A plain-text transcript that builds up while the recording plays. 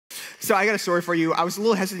So I got a story for you. I was a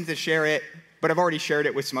little hesitant to share it, but I've already shared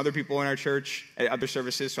it with some other people in our church at other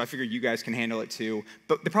services, so I figured you guys can handle it too.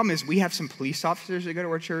 But the problem is we have some police officers that go to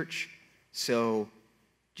our church, so,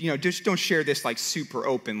 just don't share this like super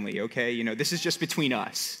openly, okay? This is just between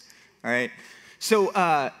us, all right? So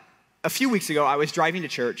a few weeks ago, I was driving to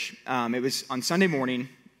church. It was on Sunday morning,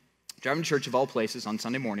 driving to church of all places on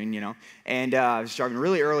Sunday morning, and I was driving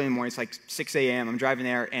really early in the morning. It's like 6 a.m. I'm driving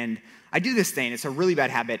there, and I do this thing. It's a really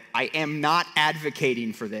bad habit. I am not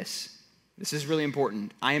advocating for this. This is really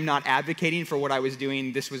important. I am not advocating for what I was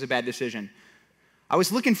doing. This was a bad decision. I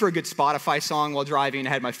was looking for a good Spotify song while driving. I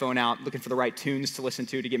had my phone out, looking for the right tunes to listen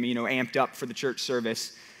to get me, amped up for the church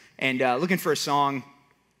service, and looking for a song.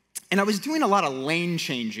 And I was doing a lot of lane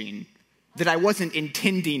changing that I wasn't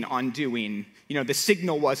intending on doing. The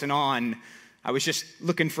signal wasn't on. I was just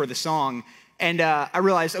looking for the song. And I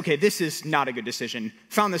realized, okay, this is not a good decision.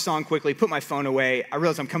 Found the song quickly, put my phone away. I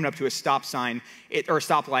realized I'm coming up to a stop sign or a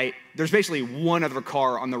stoplight. There's basically one other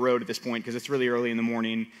car on the road at this point because it's really early in the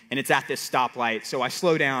morning, and it's at this stoplight. So I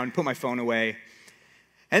slow down, put my phone away.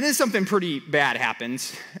 And then something pretty bad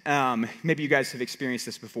happens. Maybe you guys have experienced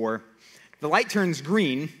this before. The light turns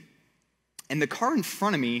green, and the car in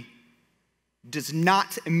front of me does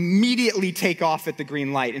not immediately take off at the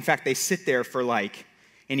green light. In fact, they sit there for like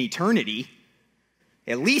an eternity.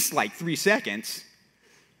 At least like 3 seconds.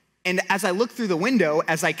 And as I look through the window,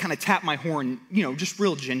 as I kind of tap my horn, just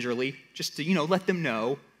real gingerly, just to, let them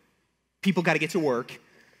know, people got to get to work.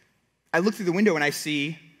 I look through the window and I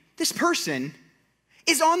see this person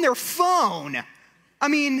is on their phone. I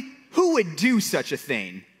mean, who would do such a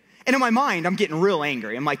thing? And in my mind, I'm getting real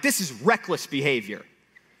angry. I'm like, this is reckless behavior.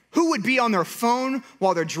 Who would be on their phone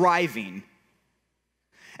while they're driving?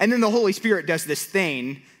 And then the Holy Spirit does this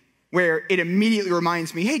thing where it immediately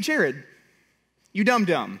reminds me, hey, Jared, you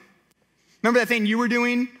dum-dum. Remember that thing you were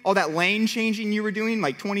doing? All that lane changing you were doing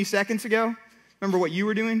like 20 seconds ago? Remember what you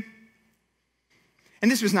were doing? And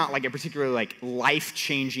this was not like a particularly like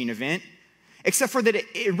life-changing event, except for that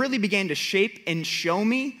it really began to shape and show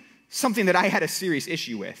me something that I had a serious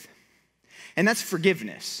issue with, and that's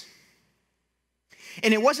forgiveness.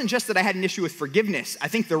 And it wasn't just that I had an issue with forgiveness. I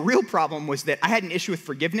think the real problem was that I had an issue with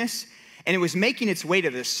forgiveness, and it was making its way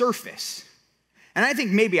to the surface. And I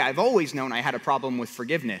think maybe I've always known I had a problem with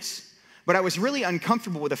forgiveness, but I was really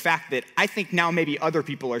uncomfortable with the fact that I think now maybe other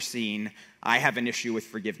people are seeing I have an issue with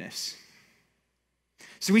forgiveness.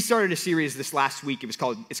 So we started a series this last week. It's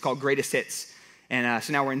called Greatest Hits. And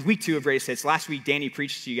so now we're in week 2 of Greatest Hits. Last week, Danny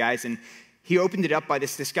preached to you guys, and he opened it up by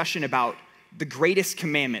this discussion about the greatest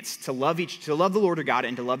commandments, to love the Lord our God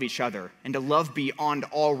and to love each other, and to love beyond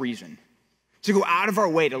all reason. To go out of our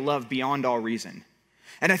way to love beyond all reason.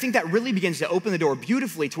 And I think that really begins to open the door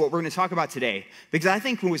beautifully to what we're going to talk about today. Because I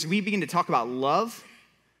think as we begin to talk about love,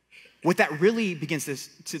 what that really begins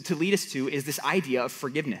to lead us to is this idea of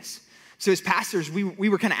forgiveness. So as pastors, we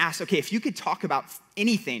were kind of asked, okay, if you could talk about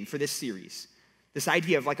anything for this series, this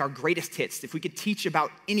idea of like our greatest hits, if we could teach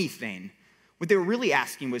about anything, what they were really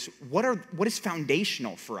asking was, what is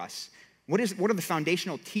foundational for us? What are the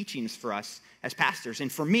foundational teachings for us as pastors?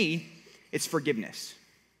 And for me, it's forgiveness.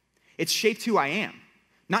 It's shaped who I am,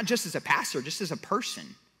 not just as a pastor, just as a person.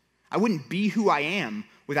 I wouldn't be who I am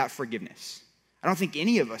without forgiveness. I don't think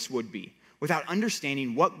any of us would be without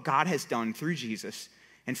understanding what God has done through Jesus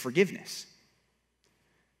and forgiveness.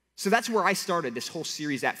 So that's where I started this whole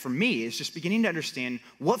series at for me, is just beginning to understand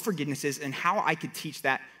what forgiveness is and how I could teach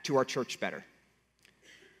that to our church better.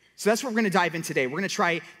 So that's what we're going to dive in today. We're going to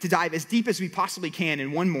try to dive as deep as we possibly can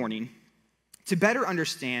in one morning to better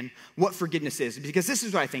understand what forgiveness is. Because this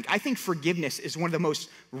is what I think. I think forgiveness is one of the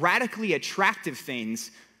most radically attractive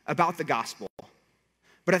things about the gospel.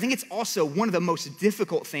 But I think it's also one of the most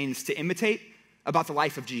difficult things to imitate about the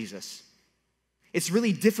life of Jesus. It's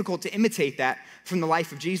really difficult to imitate that from the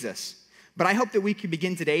life of Jesus. But I hope that we can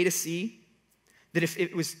begin today to see that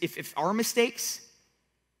if our mistakes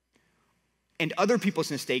and other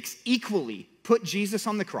people's mistakes equally put Jesus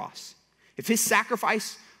on the cross, if his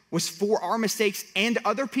sacrifice was for our mistakes and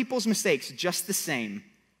other people's mistakes just the same,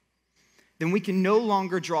 then we can no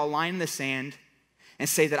longer draw a line in the sand and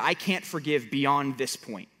say that I can't forgive beyond this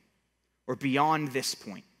point or beyond this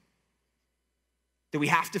point. That we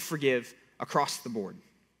have to forgive across the board.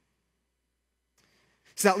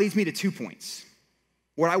 So that leads me to 2 points.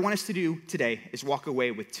 What I want us to do today is walk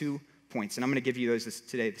away with 2 points, and I'm going to give you those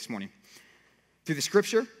this morning. Through the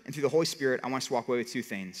scripture and through the Holy Spirit, I want us to walk away with 2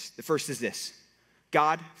 things. The first is this: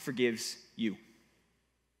 God forgives you.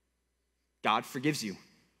 God forgives you.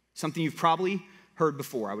 Something you've probably heard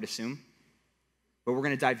before, I would assume, but we're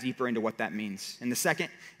going to dive deeper into what that means. And the second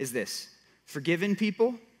is this: forgiven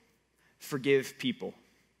people forgive people.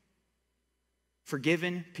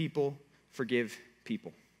 Forgiven people forgive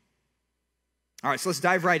people. All right, so let's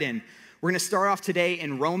dive right in. We're going to start off today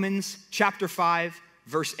in Romans chapter 5,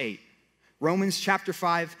 verse 8. Romans chapter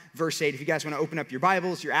 5, verse 8. If you guys want to open up your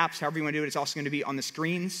Bibles, your apps, however you want to do it, it's also going to be on the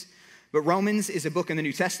screens. But Romans is a book in the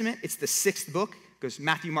New Testament. It's the 6th book. It goes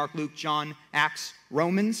Matthew, Mark, Luke, John, Acts,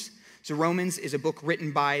 Romans. So Romans is a book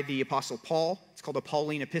written by the Apostle Paul. It's called a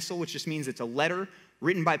Pauline epistle, which just means it's a letter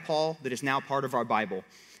written by Paul that is now part of our Bible.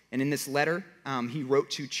 And in this letter, he wrote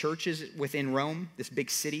to churches within Rome, this big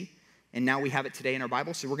city. And now we have it today in our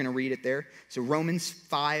Bible, so we're going to read it there. So Romans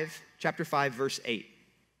 5, chapter 5, verse 8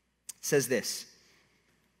 says this: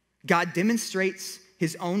 God demonstrates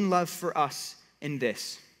his own love for us in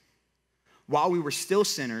this: while we were still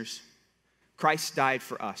sinners, Christ died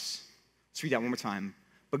for us. Let's read that one more time.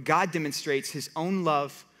 But God demonstrates his own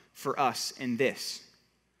love for us in this: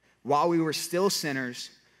 while we were still sinners,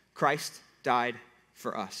 Christ died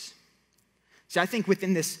for us. See, I think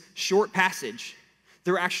within this short passage,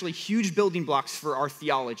 there are actually huge building blocks for our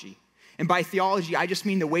theology. And by theology, I just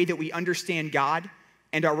mean the way that we understand God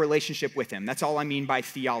and our relationship with him. That's all I mean by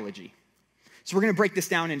theology. So we're going to break this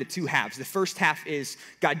down into two halves. The first half is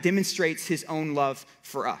God demonstrates his own love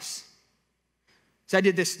for us. So I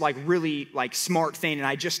did this really smart thing, and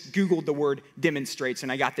I just Googled the word demonstrates,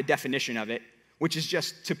 and I got the definition of it, which is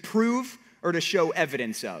just to prove or to show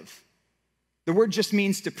evidence of. The word just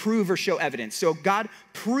means to prove or show evidence. So God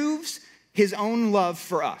proves his own love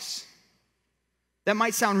for us. That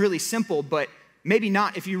might sound really simple, but maybe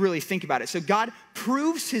not if you really think about it. So God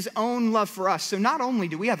proves his own love for us. So not only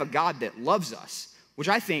do we have a God that loves us, which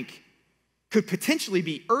I think could potentially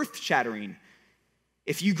be earth-shattering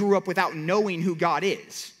if you grew up without knowing who God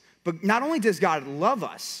is, but not only does God love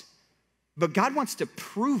us, but God wants to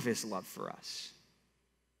prove his love for us.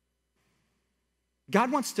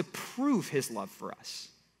 God wants to prove his love for us.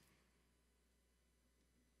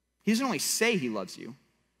 He doesn't only say he loves you,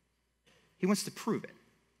 he wants to prove it.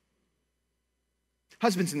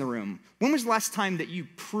 Husbands in the room, when was the last time that you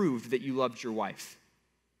proved that you loved your wife?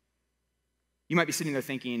 You might be sitting there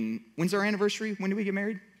thinking, when's our anniversary? When did we get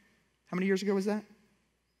married? How many years ago was that?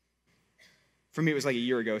 For me, it was like a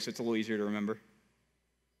year ago, so it's a little easier to remember.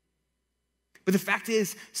 But the fact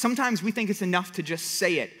is, sometimes we think it's enough to just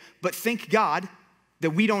say it, but thank God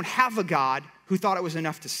that we don't have a God who thought it was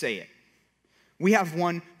enough to say it. We have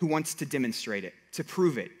one who wants to demonstrate it, to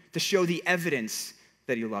prove it, to show the evidence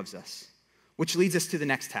that he loves us. Which leads us to the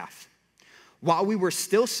next half. While we were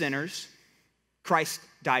still sinners, Christ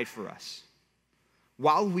died for us.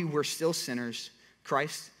 While we were still sinners,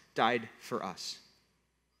 Christ died for us.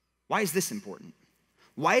 Why is this important?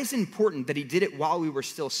 Why is it important that he did it while we were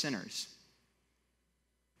still sinners?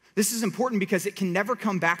 This is important because it can never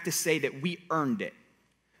come back to say that we earned it,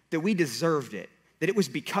 that we deserved it, that it was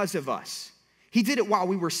because of us. He did it while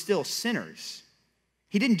we were still sinners.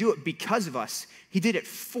 He didn't do it because of us. He did it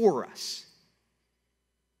for us.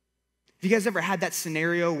 Have you guys ever had that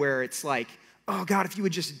scenario where it's like, oh God, if you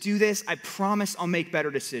would just do this, I promise I'll make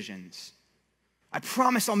better decisions. I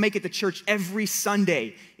promise I'll make it to church every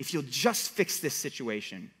Sunday if you'll just fix this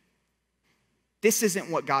situation. This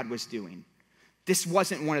isn't what God was doing. This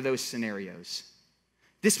wasn't one of those scenarios.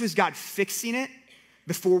 This was God fixing it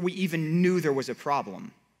before we even knew there was a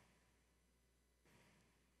problem.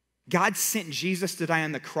 God sent Jesus to die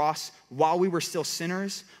on the cross while we were still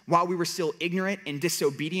sinners, while we were still ignorant and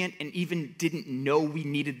disobedient, and even didn't know we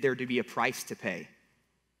needed there to be a price to pay.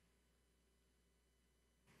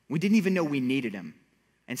 We didn't even know we needed him,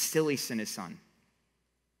 and still he sent his son.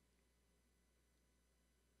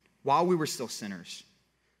 While we were still sinners,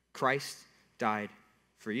 Christ died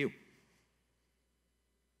for you.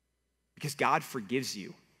 Because God forgives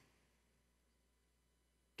you.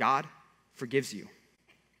 God forgives you.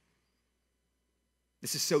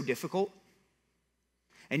 This is so difficult,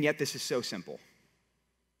 and yet this is so simple.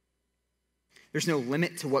 There's no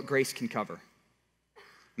limit to what grace can cover.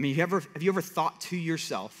 I mean, have you ever thought to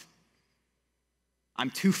yourself, I'm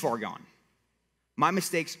too far gone. My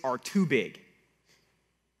mistakes are too big.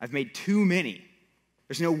 I've made too many.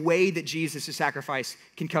 There's no way that Jesus' sacrifice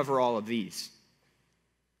can cover all of these.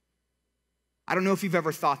 I don't know if you've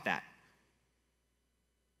ever thought that.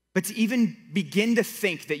 But to even begin to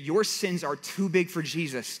think that your sins are too big for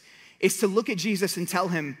Jesus is to look at Jesus and tell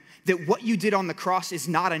him that what you did on the cross is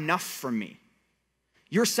not enough for me.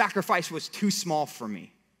 Your sacrifice was too small for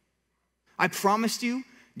me. I promised you,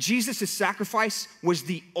 Jesus' sacrifice was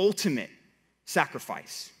the ultimate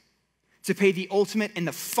sacrifice to pay the ultimate and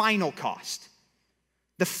the final cost.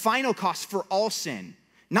 The final cost for all sin,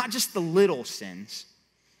 not just the little sins.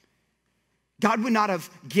 God would not have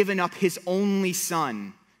given up his only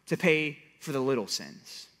son to pay for the little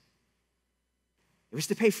sins. It was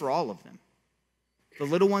to pay for all of them. The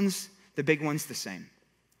little ones, the big ones, the same.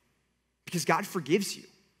 Because God forgives you.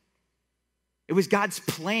 It was God's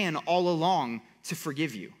plan all along to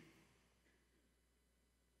forgive you.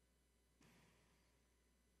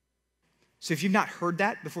 So if you've not heard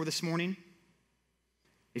that before this morning,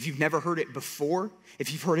 if you've never heard it before,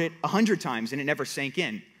 if you've heard it 100 times and it never sank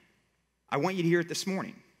in, I want you to hear it this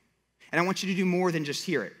morning. And I want you to do more than just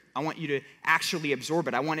hear it. I want you to actually absorb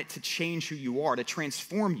it. I want it to change who you are, to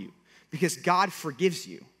transform you, because God forgives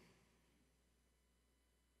you.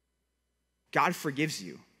 God forgives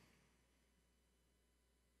you.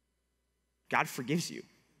 God forgives you.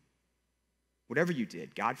 Whatever you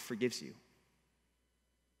did, God forgives you.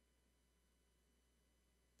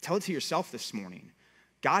 Tell it to yourself this morning.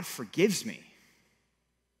 God forgives me.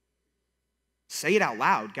 Say it out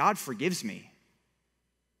loud. God forgives me.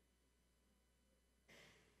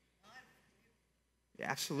 Yeah,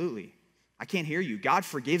 absolutely. I can't hear you. God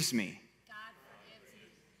forgives me. God forgives you.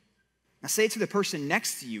 Now say it to the person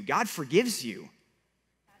next to you. God forgives you.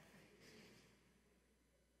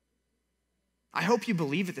 I hope you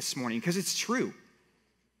believe it this morning because it's true.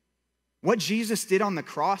 What Jesus did on the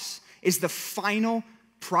cross is the final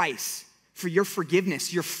price for your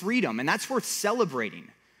forgiveness, your freedom, and that's worth celebrating.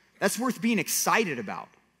 That's worth being excited about.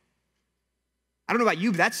 I don't know about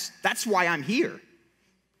you, but that's why I'm here.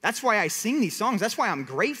 That's why I sing these songs. That's why I'm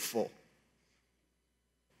grateful.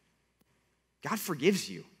 God forgives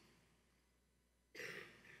you.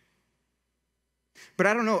 But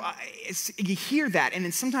I don't know, you hear that, and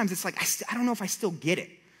then sometimes it's like, I don't know if I still get it.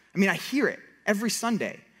 I mean, I hear it every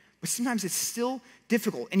Sunday, but sometimes it's still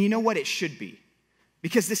difficult. And you know what? It should be.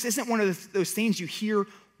 Because this isn't one of those things you hear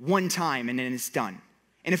one time and then it's done.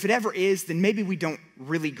 And if it ever is, then maybe we don't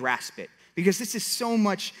really grasp it. Because this is so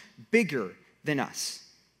much bigger than us.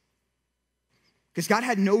 Because God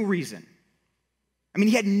had no reason. I mean,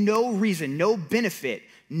 he had no reason, no benefit,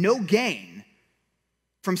 no gain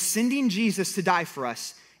from sending Jesus to die for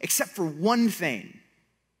us, except for one thing: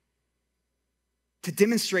 to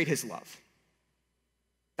demonstrate his love.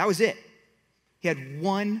 That was it. He had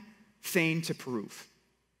one thing to prove: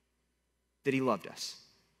 that he loved us.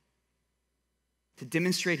 To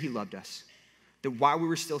demonstrate he loved us. That while we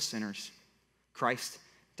were still sinners, Christ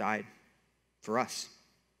died for us.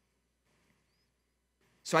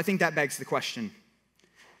 So I think that begs the question,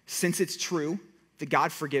 since it's true that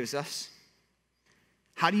God forgives us,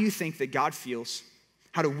 how do you think that God feels?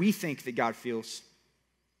 How do we think that God feels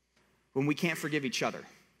when we can't forgive each other?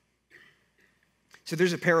 So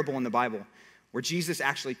there's a parable in the Bible where Jesus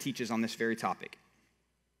actually teaches on this very topic.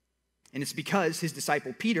 And it's because his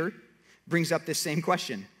disciple Peter brings up this same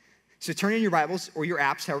question. So turn in your Bibles or your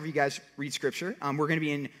apps, however you guys read Scripture. We're going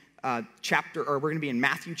to be in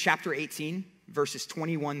Matthew chapter 18, verses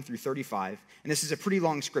 21 through 35. And this is a pretty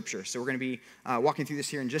long scripture, so we're going to be walking through this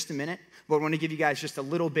here in just a minute. But I want to give you guys just a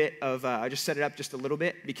little bit of, I just set it up just a little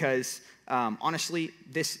bit because honestly,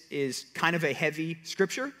 this is kind of a heavy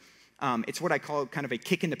scripture. It's what I call kind of a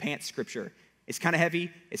kick in the pants scripture. It's kind of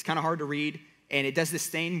heavy, it's kind of hard to read, and it does this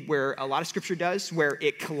thing where a lot of scripture does, where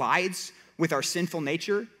it collides with our sinful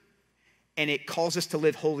nature, and it calls us to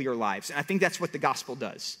live holier lives. And I think that's what the gospel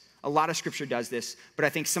does. A lot of scripture does this, but I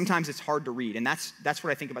think sometimes it's hard to read, and that's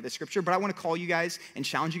what I think about this scripture. But I want to call you guys and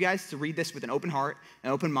challenge you guys to read this with an open heart,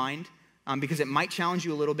 an open mind, because it might challenge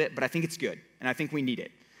you a little bit, but I think it's good, and I think we need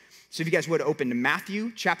it. So if you guys would open to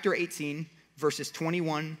Matthew chapter 18, verses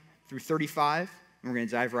 21 through 35, and we're going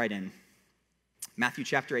to dive right in. Matthew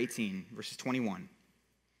chapter 18, verses 21.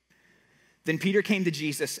 Then Peter came to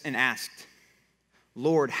Jesus and asked,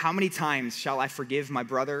 "Lord, how many times shall I forgive my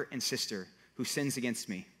brother and sister who sins against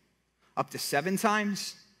me? Up to 7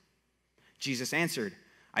 times?" Jesus answered,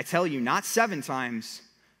 "I tell you, not 7 times,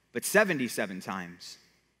 but 77 times.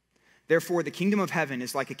 Therefore, the kingdom of heaven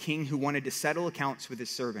is like a king who wanted to settle accounts with his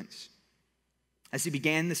servants. As he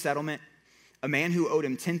began the settlement, a man who owed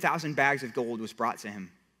him 10,000 bags of gold was brought to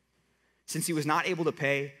him. Since he was not able to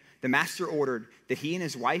pay, the master ordered that he and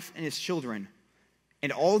his wife and his children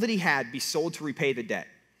and all that he had be sold to repay the debt.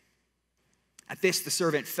 At this, the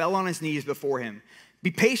servant fell on his knees before him.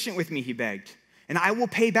 'Be patient with me,' he begged, 'and I will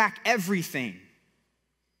pay back everything.'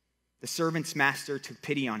 The servant's master took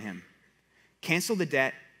pity on him, canceled the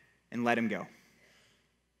debt, and let him go.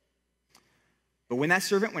 But when that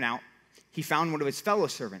servant went out, he found one of his fellow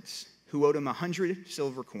servants who owed him 100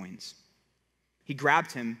 silver coins. He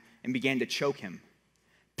grabbed him and began to choke him.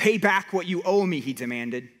 'Pay back what you owe me,' he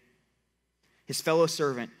demanded. His fellow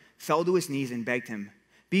servant fell to his knees and begged him,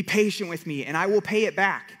 'Be patient with me, and I will pay it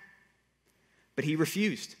back.' But he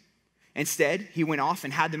refused. Instead, he went off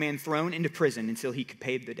and had the man thrown into prison until he could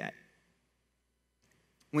pay the debt.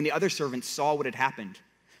 When the other servants saw what had happened,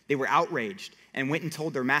 they were outraged and went and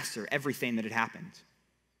told their master everything that had happened.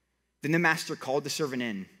 Then the master called the servant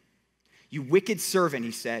in. "You wicked servant,"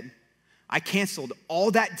 he said, "I canceled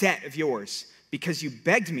all that debt of yours because you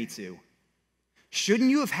begged me to. Shouldn't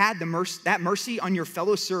you have had that mercy on your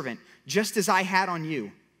fellow servant just as I had on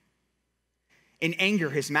you?" In anger,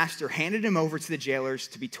 his master handed him over to the jailers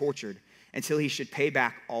to be tortured until he should pay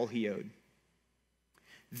back all he owed.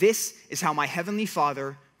 This is how my heavenly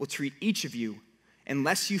Father will treat each of you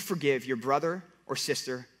unless you forgive your brother or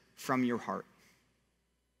sister from your heart.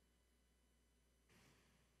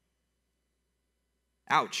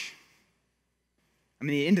 Ouch. I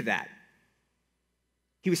mean, the end of that.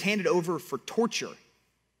 He was handed over for torture.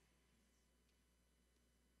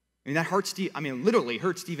 I mean, that hurts literally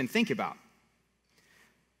hurts to even think about.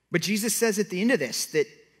 But Jesus says at the end of this that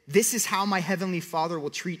this is how my heavenly Father will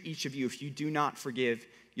treat each of you if you do not forgive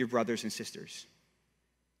your brothers and sisters.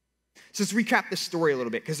 So let's recap this story a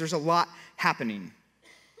little bit because there's a lot happening.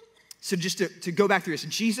 So just to go back through this,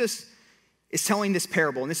 Jesus is telling this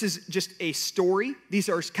parable, and this is just a story. These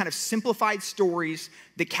are kind of simplified stories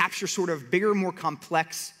that capture sort of bigger, more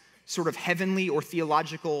complex, sort of heavenly or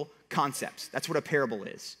theological concepts. That's what a parable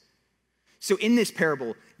is. So in this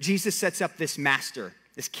parable, Jesus sets up this master,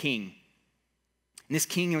 this king. And this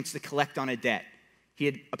king wants to collect on a debt. He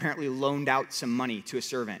had apparently loaned out some money to a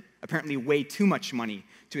servant, apparently way too much money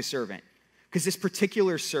to a servant, because this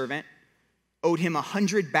particular servant owed him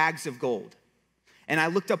 100 bags of gold. And I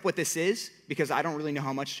looked up what this is because I don't really know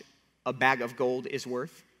how much a bag of gold is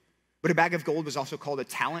worth. But a bag of gold was also called a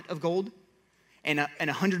talent of gold. And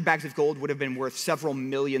 100 bags of gold would have been worth several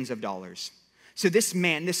millions of dollars. So this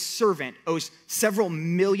man, this servant, owes several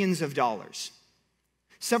millions of dollars.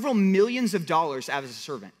 Several millions of dollars as a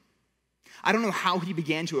servant. I don't know how he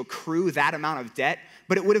began to accrue that amount of debt,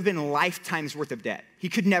 but it would have been lifetimes worth of debt. He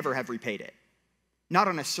could never have repaid it. Not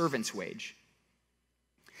on a servant's wage.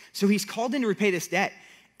 So he's called in to repay this debt,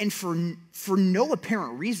 and for no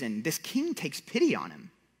apparent reason, this king takes pity on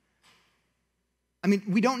him. I mean,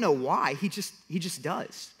 we don't know why, he just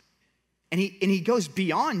does. And he goes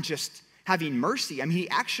beyond just having mercy. I mean, he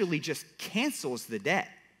actually just cancels the debt.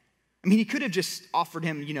 I mean, he could have just offered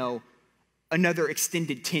him, another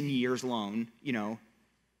extended 10 years loan,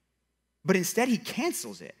 But instead, he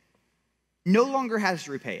cancels it. No longer has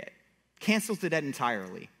to repay it. Cancels the debt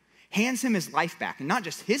entirely. Hands him his life back. And not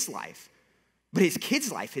just his life, but his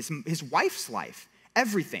kid's life, his wife's life,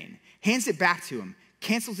 everything. Hands it back to him.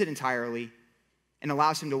 Cancels it entirely and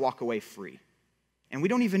allows him to walk away free. And we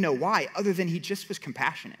don't even know why, other than he just was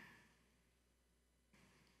compassionate.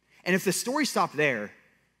 And if the story stopped there,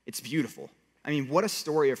 it's beautiful. I mean, what a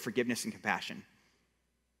story of forgiveness and compassion.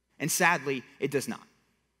 And sadly, it does not.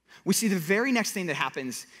 We see the very next thing that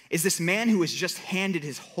happens is this man who was just handed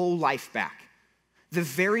his whole life back. The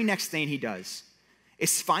very next thing he does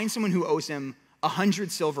is find someone who owes him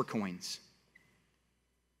 100 silver coins.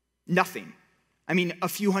 Nothing. I mean, a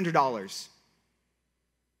few $100s.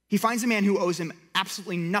 He finds a man who owes him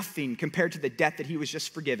absolutely nothing compared to the debt that he was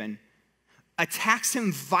just forgiven, attacks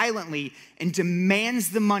him violently and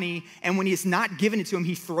demands the money, and when he is not given it to him,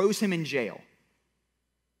 he throws him in jail.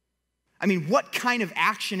 I mean, what kind of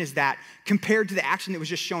action is that compared to the action that was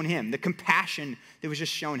just shown him, the compassion that was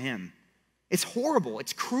just shown him? It's horrible.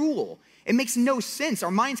 It's cruel. It makes no sense.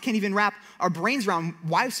 Our minds can't even wrap our brains around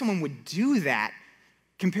why someone would do that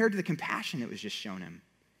compared to the compassion that was just shown him.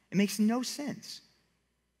 It makes no sense.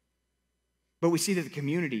 But we see that the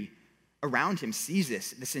community around him sees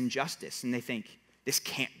this injustice, and they think, this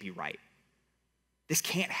can't be right. This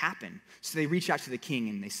can't happen. So they reach out to the king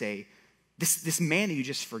and they say, this man that you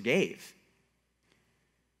just forgave,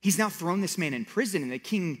 he's now thrown this man in prison, and the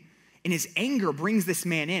king, in his anger, brings this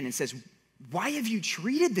man in and says, why have you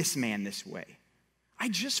treated this man this way? I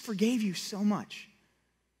just forgave you so much.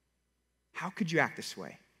 How could you act this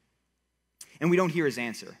way? And we don't hear his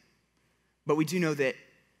answer. But we do know that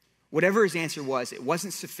whatever his answer was, it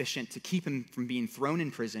wasn't sufficient to keep him from being thrown in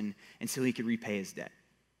prison until he could repay his debt.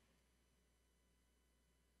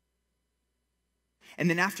 And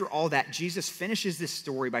then after all that, Jesus finishes this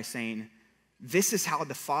story by saying, this is how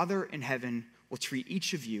the Father in heaven will treat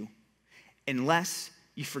each of you unless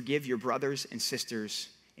you forgive your brothers and sisters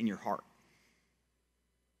in your heart.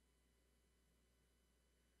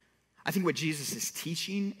 I think what Jesus is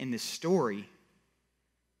teaching in this story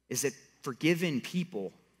is that forgiven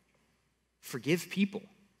people forgive people.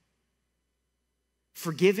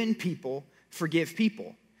 Forgiven people forgive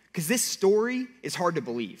people. Because this story is hard to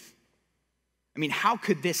believe. I mean, how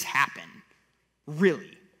could this happen?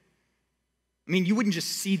 Really. I mean, you wouldn't just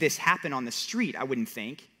see this happen on the street, I wouldn't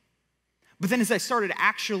think. But then as I started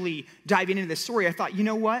actually diving into this story, I thought, you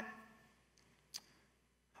know what?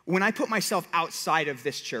 When I put myself outside of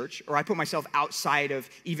this church, or I put myself outside of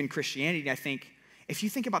even Christianity, I think, if you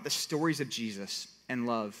think about the stories of Jesus and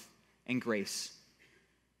love and grace,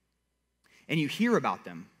 and you hear about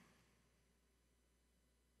them,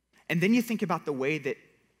 and then you think about the way that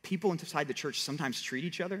people inside the church sometimes treat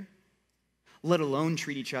each other, let alone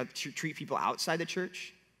treat people outside the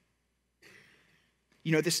church,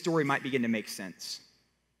 you know, this story might begin to make sense.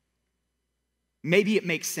 Maybe it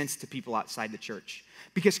makes sense to people outside the church,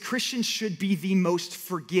 because Christians should be the most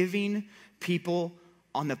forgiving people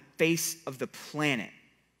on the face of the planet.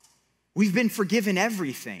 We've been forgiven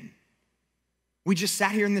everything. We just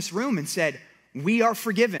sat here in this room and said, we are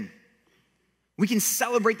forgiven. We can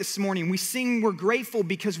celebrate this morning. We sing, we're grateful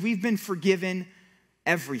because we've been forgiven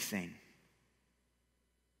everything.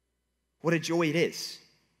 What a joy it is.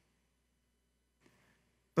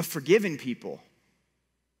 But forgiven people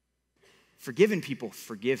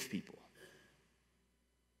forgive people.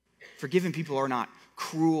 Forgiven people are not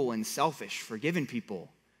cruel and selfish. Forgiven people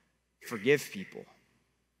forgive people.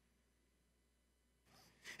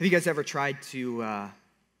 Have you guys ever tried to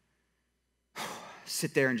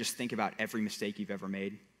sit there and just think about every mistake you've ever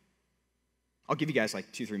made? I'll give you guys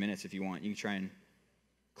like 2-3 minutes if you want. You can try and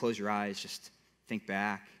close your eyes, just think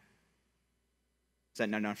back. Is that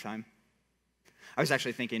not enough time? I was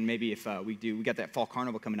actually thinking maybe if we got that fall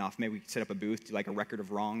carnival coming off, maybe we could set up a booth, do like a record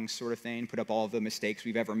of wrongs sort of thing, put up all of the mistakes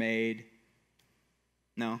we've ever made.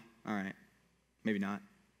 No? All right. Maybe not.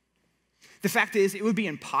 The fact is, it would be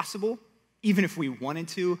impossible, even if we wanted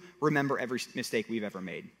to, remember every mistake we've ever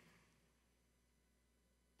made.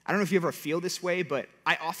 I don't know if you ever feel this way, but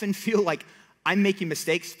I often feel like I'm making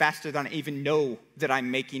mistakes faster than I even know that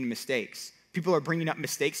I'm making mistakes. People are bringing up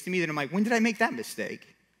mistakes to me that I'm like, when did I make that mistake?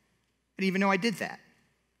 I didn't even know I did that.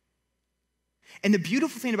 And the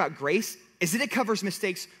beautiful thing about grace is that it covers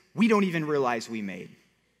mistakes we don't even realize we made.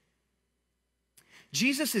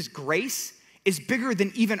 Jesus' grace is bigger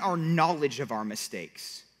than even our knowledge of our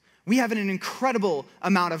mistakes. We have an incredible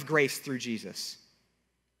amount of grace through Jesus.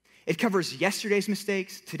 It covers yesterday's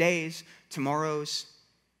mistakes, today's, tomorrow's.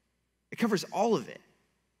 It covers all of it.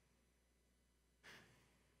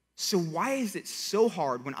 So why is it so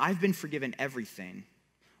hard when I've been forgiven everything?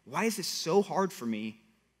 Why is it so hard for me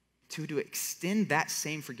to extend that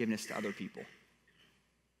same forgiveness to other people?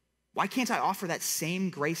 Why can't I offer that same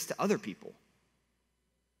grace to other people?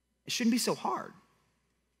 It shouldn't be so hard.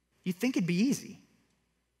 You'd think it'd be easy.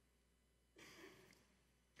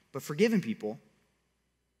 But forgiven people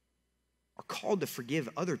are called to forgive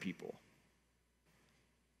other people,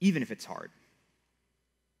 even if it's hard.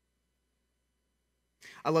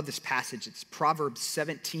 I love this passage. It's Proverbs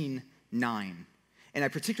 17:9. And I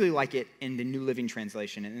particularly like it in the New Living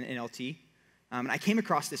Translation, in NLT. And I came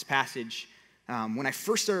across this passage when I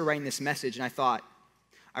first started writing this message, and I thought,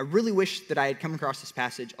 I really wish that I had come across this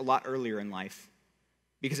passage a lot earlier in life,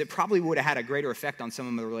 because it probably would have had a greater effect on some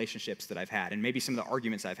of the relationships that I've had, and maybe some of the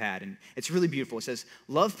arguments I've had. And it's really beautiful. It says,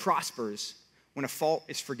 love prospers when a fault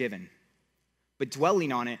is forgiven, but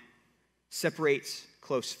dwelling on it separates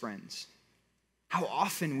close friends. How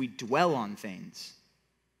often we dwell on things.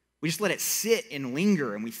 We just let it sit and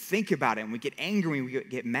linger, and we think about it, and we get angry, and we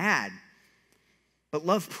get mad. But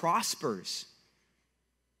love prospers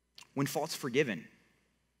when fault's forgiven.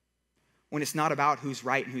 When it's not about who's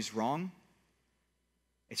right and who's wrong,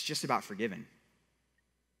 it's just about forgiving.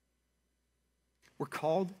 We're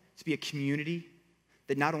called to be a community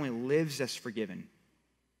that not only lives as forgiven,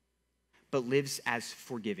 but lives as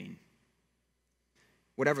forgiving,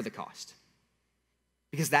 whatever the cost.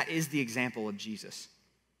 Because that is the example of Jesus.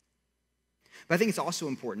 But I think it's also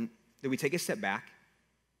important that we take a step back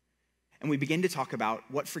and we begin to talk about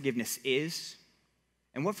what forgiveness is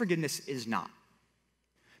and what forgiveness is not.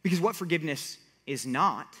 Because what forgiveness is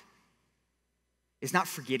not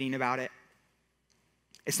forgetting about it.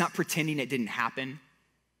 It's not pretending it didn't happen.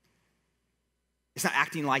 It's not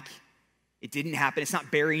acting like it didn't happen. It's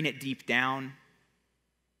not burying it deep down.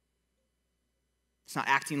 It's not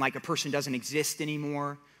acting like a person doesn't exist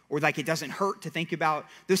anymore or like it doesn't hurt to think about.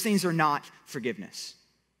 Those things are not forgiveness.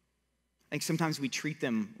 I think sometimes we treat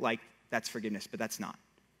them like that's forgiveness, but that's not.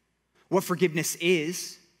 What forgiveness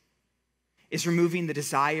is removing the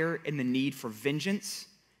desire and the need for vengeance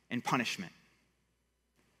and punishment.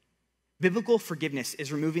 Biblical forgiveness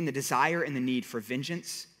is removing the desire and the need for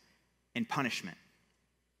vengeance and punishment.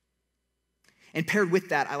 And paired with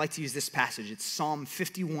that, I like to use this passage. It's Psalm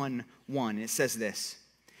 51:1, and it says this: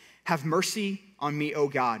 "Have mercy on me, O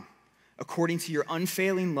God, according to your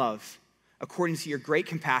unfailing love, according to your great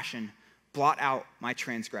compassion, blot out my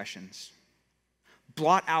transgressions.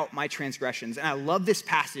 Blot out my transgressions. And I love this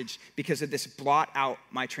passage because of this blot out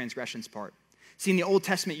my transgressions part. See, in the Old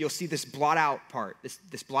Testament, you'll see this blot out part,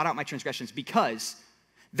 this blot out my transgressions, because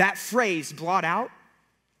that phrase, blot out,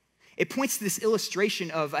 it points to this illustration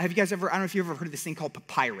of, have you guys ever, I don't know if you've ever heard of this thing called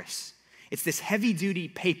papyrus. It's this heavy-duty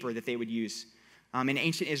paper that they would use in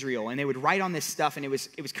ancient Israel, and they would write on this stuff, and it was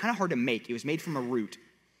kind of hard to make. It was made from a root.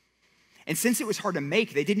 And since it was hard to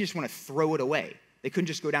make, they didn't just want to throw it away. They couldn't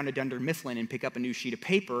just go down to Dunder Mifflin and pick up a new sheet of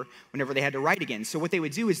paper whenever they had to write again. So what they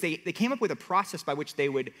would do is they came up with a process by which they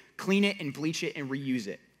would clean it and bleach it and reuse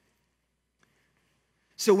it.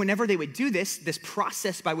 So whenever they would do this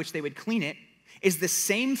process by which they would clean it is the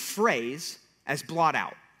same phrase as blot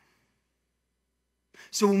out.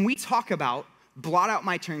 So when we talk about blot out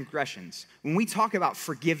my transgressions, when we talk about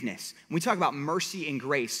forgiveness, when we talk about mercy and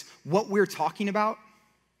grace, what we're talking about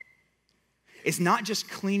is not just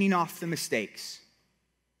cleaning off the mistakes.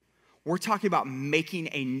 We're talking about making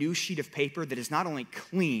a new sheet of paper that is not only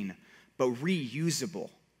clean, but reusable,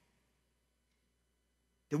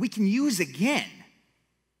 that we can use again.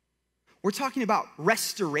 We're talking about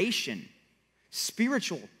restoration,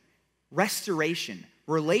 spiritual restoration,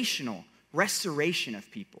 relational restoration of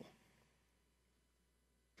people.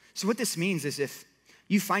 So what this means is if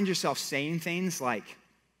you find yourself saying things like,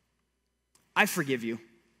 I forgive you,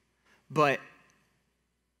 but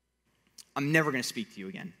I'm never going to speak to you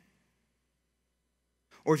again.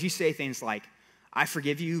 Or if you say things like, I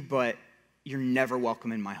forgive you, but you're never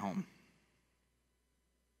welcome in my home.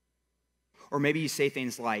 Or maybe you say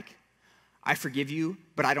things like, I forgive you,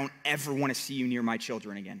 but I don't ever want to see you near my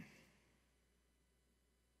children again.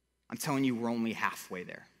 I'm telling you, we're only halfway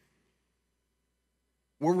there.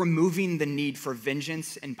 We're removing the need for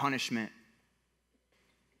vengeance and punishment,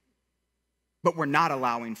 but we're not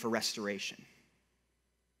allowing for restoration.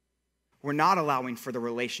 We're not allowing for the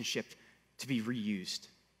relationship to be reused.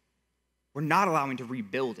 We're not allowing to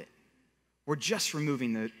rebuild it. We're just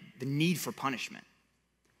removing the need for punishment.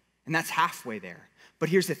 And that's halfway there. But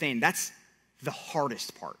here's the thing, that's the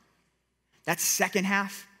hardest part. That second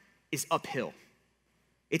half is uphill.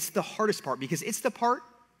 It's the hardest part because it's the part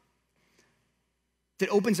that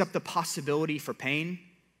opens up the possibility for pain.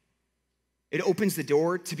 It opens the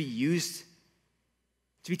door to be used,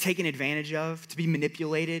 to be taken advantage of, to be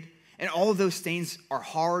manipulated. And all of those things are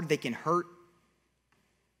hard, they can hurt.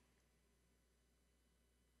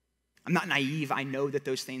 I'm not naive, I know that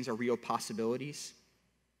those things are real possibilities.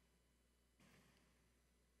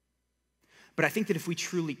 But I think that if we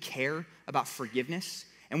truly care about forgiveness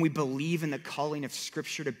and we believe in the calling of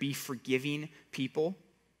Scripture to be forgiving people,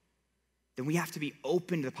 then we have to be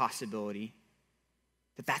open to the possibility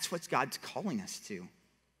that that's what God's calling us to,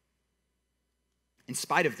 in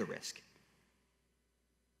spite of the risk,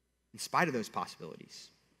 in spite of those possibilities.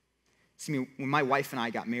 See, when my wife and I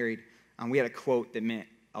got married, we had a quote that meant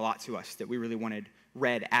a lot to us that we really wanted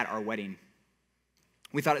read at our wedding.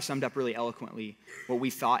 We thought it summed up really eloquently what we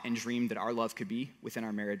thought and dreamed that our love could be within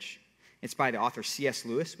our marriage. It's by the author C.S.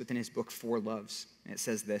 Lewis within his book, Four Loves. And it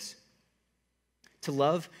says this: to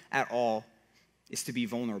love at all is to be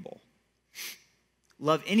vulnerable.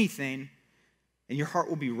 Love anything, and your heart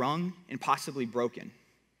will be wrung and possibly broken.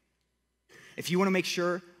 If you want to make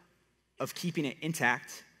sure of keeping it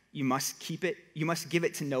intact, you must give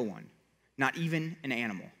it to no one, not even an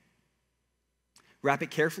animal. Wrap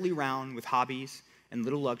it carefully round with hobbies and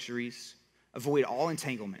little luxuries. Avoid all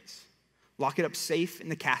entanglements. Lock it up safe in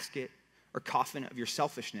the casket or coffin of your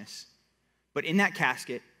selfishness. But in that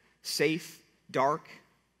casket, safe, dark,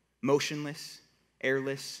 motionless,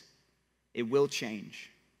 airless, it will change.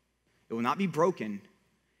 It will not be broken.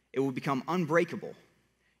 It will become unbreakable,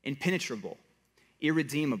 impenetrable,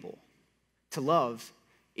 irredeemable. To love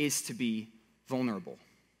is to be vulnerable.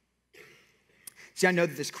 See, I know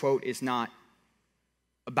that this quote is not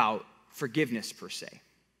about forgiveness per se.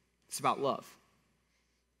 It's about love.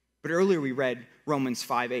 But earlier we read Romans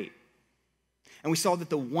 5:8. And we saw that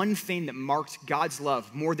the one thing that marked God's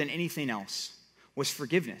love more than anything else was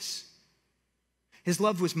forgiveness. His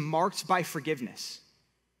love was marked by forgiveness.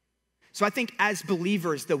 So I think as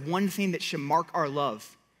believers, the one thing that should mark our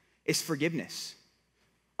love is forgiveness.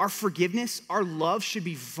 Our forgiveness, our love should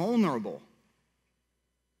be vulnerable.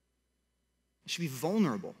 It should be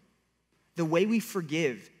vulnerable. The way we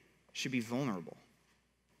forgive should be vulnerable.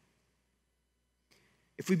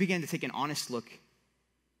 If we began to take an honest look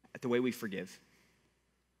at the way we forgive,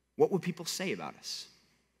 what would people say about us?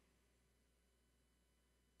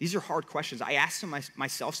 These are hard questions. I asked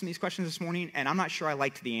myself some of these questions this morning, and I'm not sure I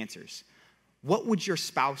liked the answers. What would your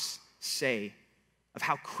spouse say of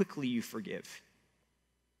how quickly you forgive?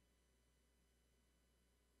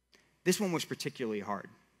 This one was particularly hard.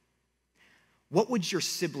 What would your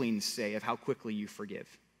siblings say of how quickly you forgive?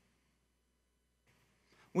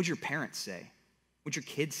 What would your parents say? What would your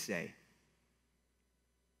kids say?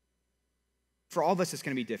 For all of us, it's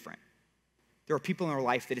going to be different. There are people in our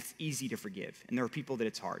life that it's easy to forgive, and there are people that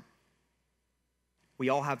it's hard. We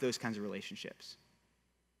all have those kinds of relationships.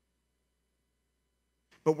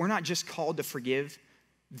 But we're not just called to forgive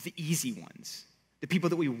the easy ones, the people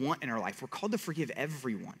that we want in our life. We're called to forgive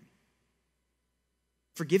everyone.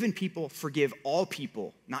 Forgiven people forgive all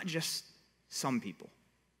people, not just some people.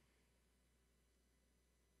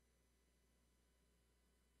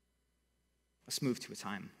 Let's move to a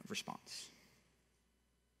time of response.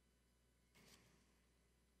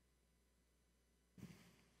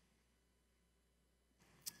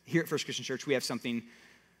 Here at First Christian Church, we have something,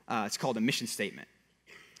 it's called a mission statement.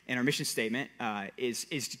 And our mission statement is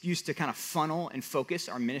used to kind of funnel and focus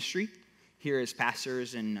our ministry here as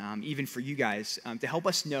pastors and even for you guys to help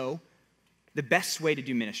us know the best way to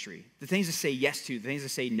do ministry, the things to say yes to, the things to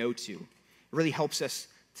say no to. It really helps us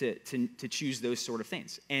to choose those sort of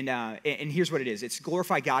things. And here's what it is. It's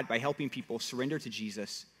glorify God by helping people surrender to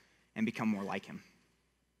Jesus and become more like him.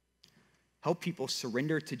 Help people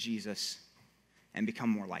surrender to Jesus and become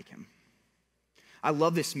more like him. I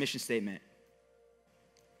love this mission statement.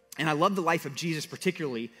 And I love the life of Jesus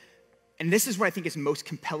particularly. And this is what I think is most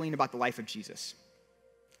compelling about the life of Jesus.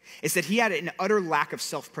 Is that he had an utter lack of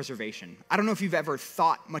self-preservation. I don't know if you've ever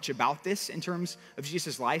thought much about this in terms of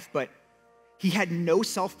Jesus' life, but he had no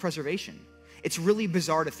self-preservation. It's really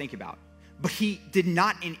bizarre to think about. But he did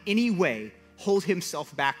not in any way hold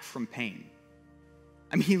himself back from pain.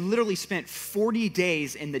 I mean, he literally spent 40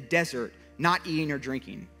 days in the desert not eating or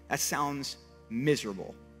drinking. That sounds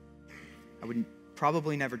miserable. I would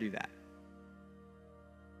probably never do that.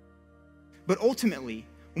 But ultimately,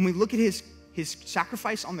 when we look at his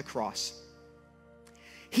sacrifice on the cross,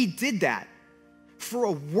 he did that for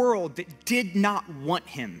a world that did not want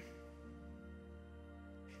him.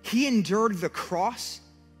 He endured the cross.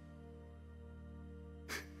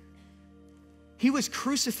 He was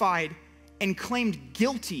crucified and claimed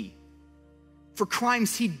guilty for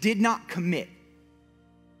crimes he did not commit.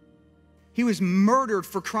 He was murdered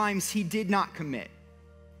for crimes he did not commit.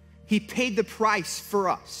 He paid the price for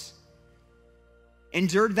us,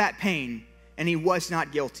 endured that pain, and he was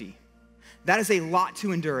not guilty. That is a lot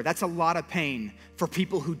to endure. That's a lot of pain for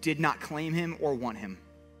people who did not claim him or want him.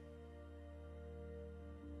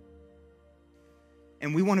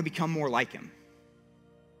 And we want to become more like him.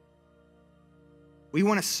 We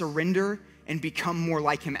want to surrender and become more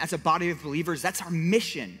like him. As a body of believers, that's our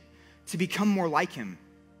mission, to become more like him.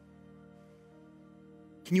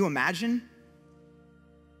 Can you imagine?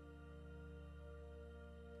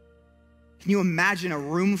 Can you imagine a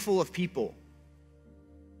room full of people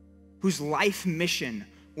whose life mission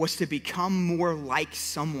was to become more like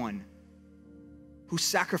someone who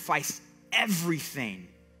sacrificed everything,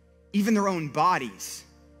 even their own bodies,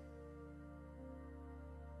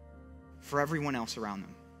 for everyone else around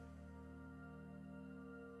them?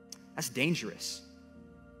 That's dangerous.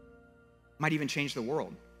 Might even change the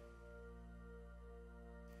world.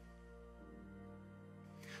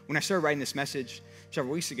 When I started writing this message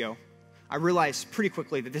several weeks ago, I realized pretty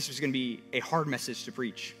quickly that this was going to be a hard message to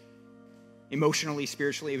preach. Emotionally,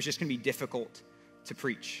 spiritually, it was just going to be difficult to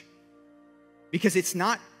preach. Because it's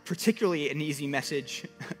not particularly an easy message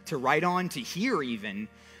to write on, to hear even,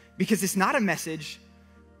 because it's not a message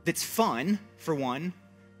that's fun, for one,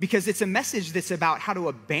 because it's a message that's about how to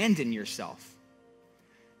abandon yourself.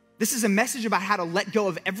 This is a message about how to let go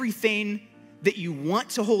of everything that you want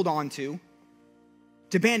to hold on to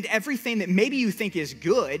abandon everything that maybe you think is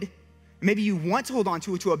good, maybe you want to hold on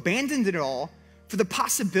to abandon it all for the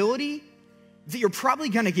possibility that you're probably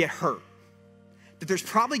going to get hurt, that there's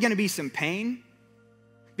probably going to be some pain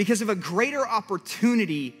because of a greater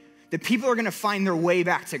opportunity that people are going to find their way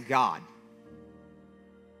back to God.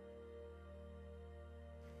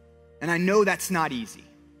 And I know that's not easy.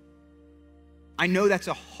 I know that's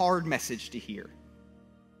a hard message to hear.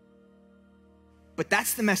 But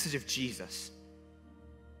that's the message of Jesus.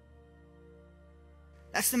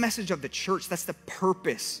 That's the message of the church. That's the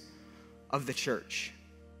purpose of the church.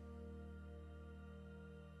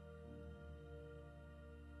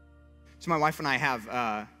 So my wife and I have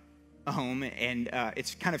a home, and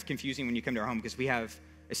it's kind of confusing when you come to our home because we have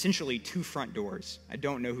essentially 2 front doors. I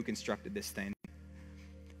don't know who constructed this thing,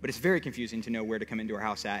 but it's very confusing to know where to come into our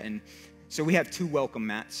house at. And so we have 2 welcome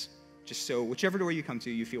mats, just so whichever door you come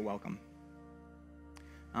to, you feel welcome.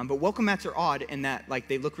 But welcome mats are odd in that like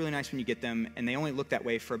they look really nice when you get them, and they only look that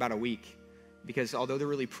way for about a week, because although they're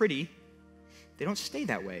really pretty, they don't stay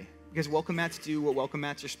that way, because welcome mats do what welcome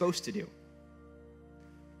mats are supposed to do.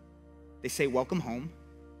 They say welcome home,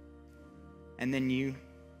 and then you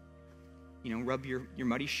rub your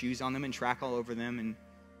muddy shoes on them and track all over them and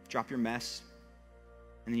drop your mess,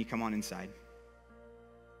 and then you come on inside.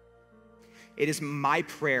 It is my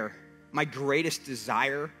prayer, my greatest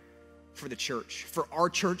desire for the church, for our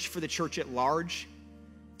church, for the church at large,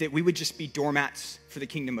 that we would just be doormats for the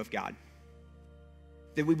kingdom of God.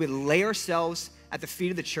 That we would lay ourselves at the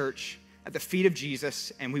feet of the church, at the feet of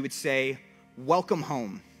Jesus, and we would say, welcome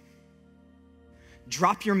home.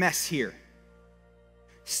 Drop your mess here.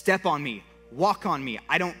 Step on me. Walk on me.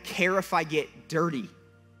 I don't care if I get dirty.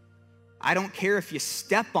 I don't care if you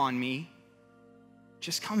step on me.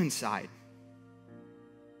 Just come inside.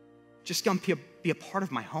 Just come be a part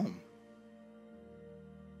of my home.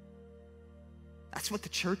 That's what the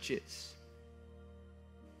church is.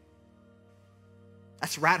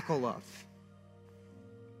 That's radical love.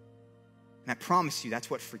 And I promise you, that's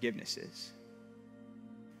what forgiveness is.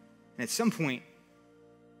 And at some point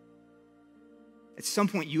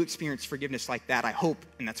you experience forgiveness like that, I hope,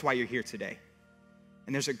 and that's why you're here today.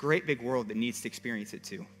 And there's a great big world that needs to experience it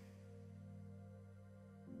too.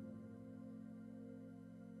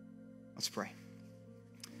 Let's pray.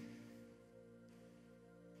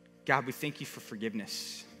 God, we thank you for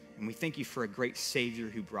forgiveness, and we thank you for a great Savior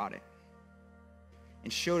who brought it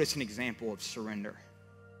and showed us an example of surrender.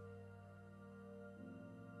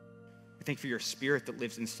 We thank you for your Spirit that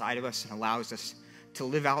lives inside of us and allows us to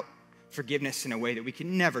live out forgiveness in a way that we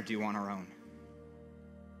can never do on our own.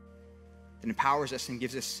 That empowers us and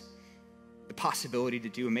gives us the possibility to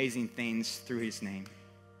do amazing things through his name,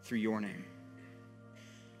 through your name.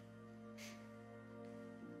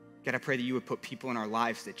 God, I pray that you would put people in our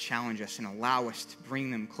lives that challenge us and allow us to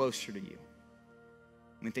bring them closer to you.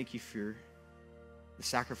 And we thank you for the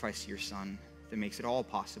sacrifice of your Son that makes it all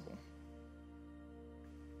possible.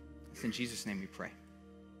 It's in Jesus' name we pray.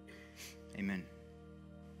 Amen.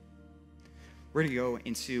 We're going to go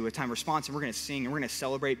into a time of response, and we're going to sing, and we're going to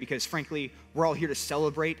celebrate, because frankly, we're all here to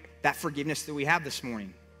celebrate that forgiveness that we have this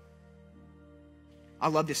morning. I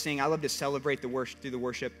love to sing. I love to celebrate the worship through the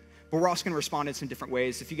worship. But we're also going to respond in some different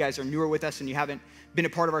ways. If you guys are newer with us and you haven't been a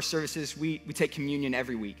part of our services, we take communion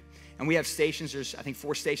every week. And we have stations. There's, I think,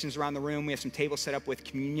 4 stations around the room. We have some tables set up with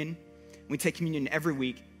communion. We take communion every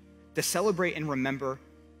week to celebrate and remember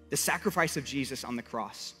the sacrifice of Jesus on the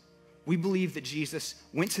cross. We believe that Jesus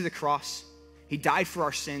went to the cross, he died for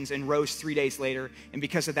our sins, and rose 3 days later. And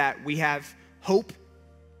because of that, we have hope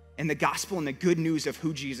in the gospel and the good news of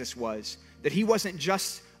who Jesus was. That he wasn't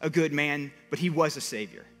just a good man, but he was a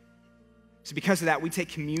Savior. So because of that, we take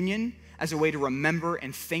communion as a way to remember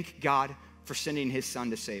and thank God for sending his Son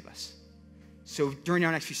to save us. So during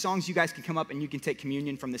our next few songs, you guys can come up and you can take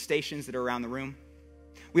communion from the stations that are around the room.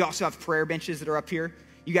 We also have prayer benches that are up here.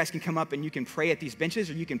 You guys can come up and you can pray at these benches,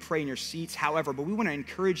 or you can pray in your seats, however. But we want to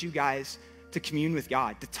encourage you guys to commune with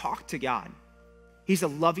God, to talk to God. He's a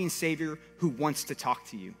loving Savior who wants to talk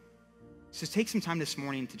to you. So take some time this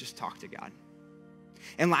morning to just talk to God.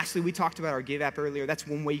 And lastly, we talked about our Give app earlier. That's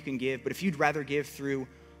one way you can give. But if you'd rather give through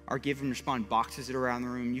our Give and Respond boxes that are around the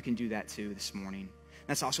room, you can do that too this morning.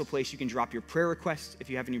 That's also a place you can drop your prayer requests. If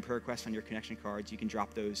you have any prayer requests on your connection cards, you can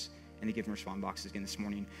drop those in the Give and Respond boxes again this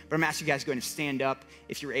morning. But I'm asking you guys to go ahead and stand up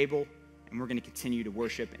if you're able, and we're going to continue to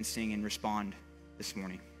worship and sing and respond this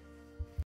morning.